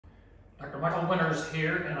Dr. Michael Winters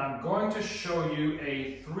here, and I'm going to show you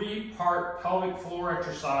a 3-part pelvic floor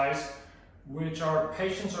exercise which our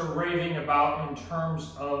patients are raving about in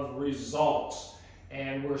terms of results.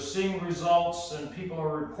 And we're seeing results, and people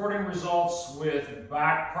are reporting results with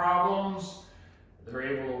back problems. They're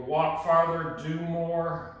able to walk farther, do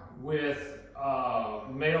more with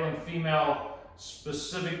male and female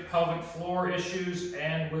specific pelvic floor issues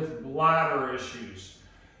and with bladder issues.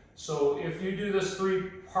 So if you do this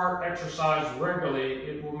 3-part exercise regularly,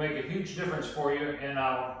 it will make a huge difference for you, and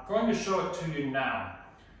I'm going to show it to you now.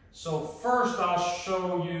 So first I'll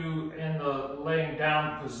show you in the laying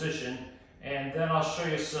down position, and then I'll show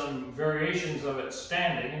you some variations of it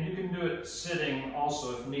standing, and you can do it sitting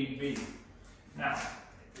also if need be. Now,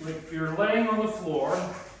 if you're laying on the floor,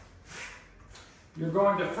 you're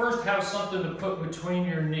going to first have something to put between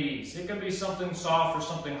your knees. It can be something soft or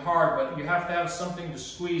something hard, but you have to have something to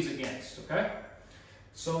squeeze against, okay?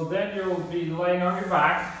 So then you'll be laying on your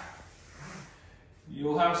back.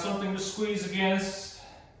 You'll have something to squeeze against,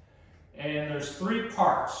 and there's 3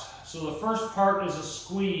 parts. So the first part is a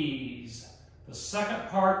squeeze. The second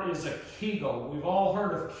part is a Kegel. We've all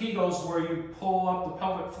heard of Kegels where you pull up the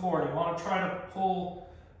pelvic floor, and you want to try to pull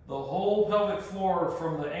the whole pelvic floor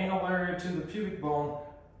from the anal area to the pubic bone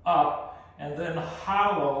up, and then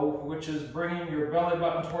hollow, which is bringing your belly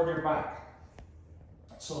button toward your back.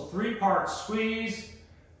 So 3 parts: squeeze,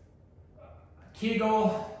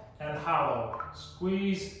 Kegel, and hollow.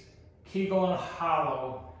 Squeeze, Kegel, and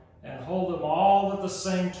hollow, and hold them all at the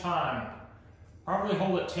same time. Probably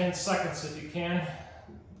hold it 10 seconds if you can.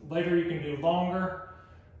 Later you can do longer.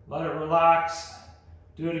 Let it relax.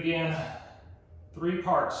 Do it again. 3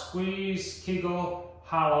 parts: squeeze, Kegel,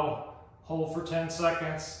 hollow. Hold for 10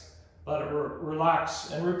 seconds. Let it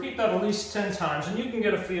relax. And repeat that at least 10 times. And you can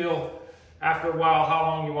get a feel after a while how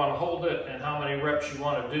long you want to hold it and how many reps you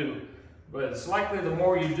want to do. But it's likely the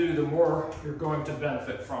more you do, the more you're going to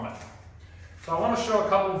benefit from it. So I want to show a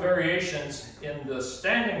couple of variations in the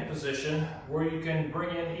standing position where you can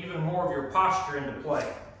bring in even more of your posture into play.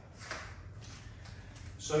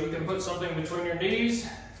 So you can put something between your knees,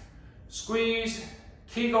 squeeze,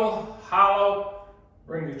 Kegel, hollow,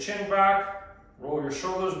 bring your chin back, roll your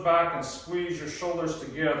shoulders back, and squeeze your shoulders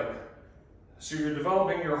together. So you're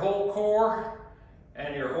developing your whole core,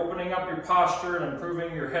 and you're opening up your posture and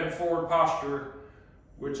improving your head forward posture,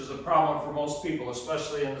 which is a problem for most people,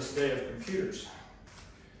 especially in this day of computers.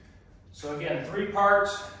 So again, 3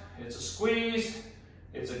 parts. It's a squeeze,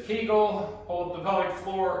 it's a Kegel, hold the pelvic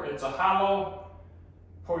floor, it's a hollow,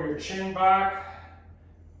 pull your chin back,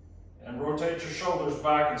 and rotate your shoulders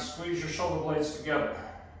back and squeeze your shoulder blades together.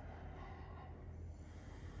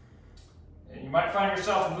 And you might find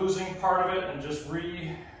yourself losing part of it and just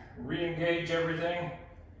re-engage everything.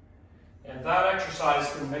 And that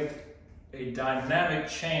exercise can make a dynamic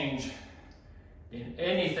change in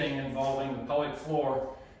anything involving the pelvic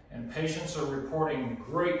floor, and patients are reporting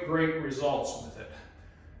great results with it.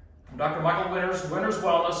 I'm Dr. Michael Winters, Winters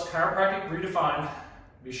Wellness, Chiropractic Redefined.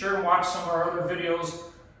 Be sure to watch some of our other videos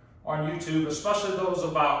on YouTube, especially those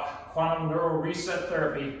about quantum neuro reset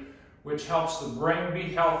therapy, which helps the brain be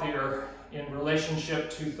healthier in relationship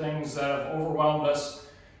to things that have overwhelmed us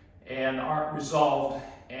and aren't resolved,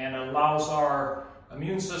 and allows our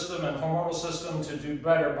immune system and hormonal system to do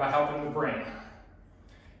better by helping the brain.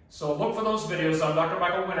 So look for those videos. I'm Dr.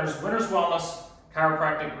 Michael Winters, Winters Wellness,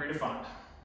 Chiropractic Redefined.